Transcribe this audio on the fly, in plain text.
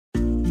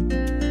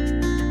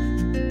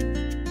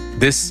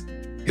This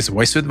is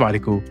voice with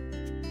Warikoo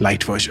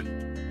light version.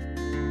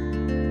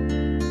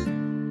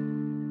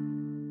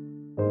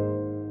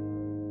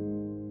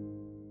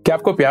 क्या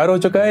आपको प्यार हो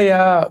चुका है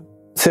या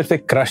सिर्फ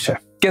एक क्रश है?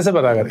 कैसे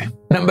पता करें?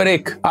 नंबर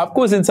 1,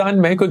 आपको उस इंसान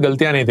में कोई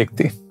गलतियां नहीं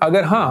दिखती।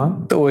 अगर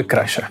हाँ, तो वो एक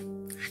क्रश है,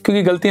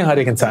 क्योंकि गलतियां हर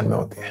एक इंसान में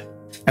होती हैं।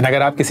 और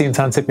अगर आप किसी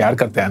इंसान से प्यार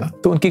करते हैं ना,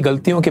 तो उनकी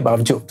गलतियों के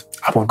बावजूद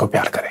आप उनको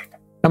प्यार करेंगे।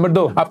 नंबर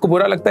 2, आपको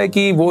बुरा लगता है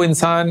कि वो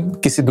इंसान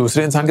किसी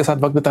दूसरे इंसान के साथ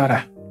वक्त बिता रहा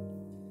है,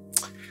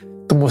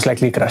 तो मोस्ट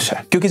लाइकली क्रश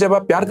है। क्योंकि जब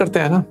आप प्यार करते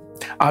हैं ना,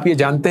 आप ये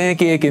जानते हैं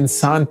कि एक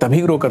इंसान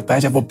तभी ग्रो करता है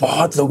जब वो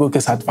बहुत लोगों के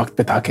साथ वक्त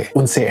बिता के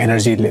उनसे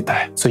एनर्जी लेता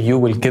है। So you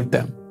will give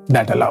them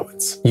that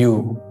allowance,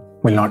 you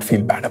will not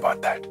feel bad about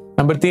that.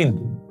 Number 3,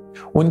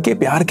 उनके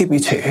प्यार के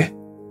पीछे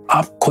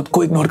आप खुद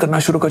को इग्नोर करना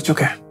शुरू कर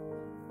चुके हैं।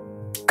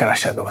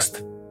 क्रश है दोस्त।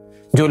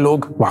 जो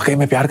लोग वाकई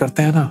में प्यार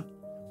करते हैं ना,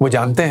 वो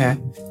जानते हैं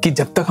कि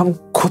जब तक हम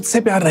खुद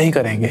से प्यार नहीं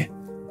करेंगे,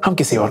 हम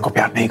किसी और को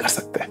प्यार नहीं कर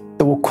सकते।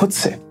 तो वो खुद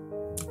से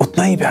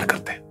उतना ही प्यार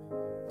करते हैं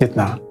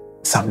जितना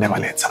सामने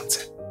वाले इंसान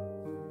से।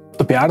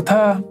 तो प्यार था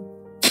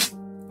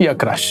या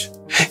क्रश?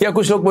 या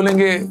कुछ लोग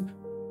बोलेंगे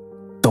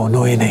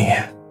दोनों ही नहीं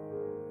है,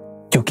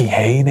 क्योंकि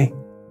है ही नहीं।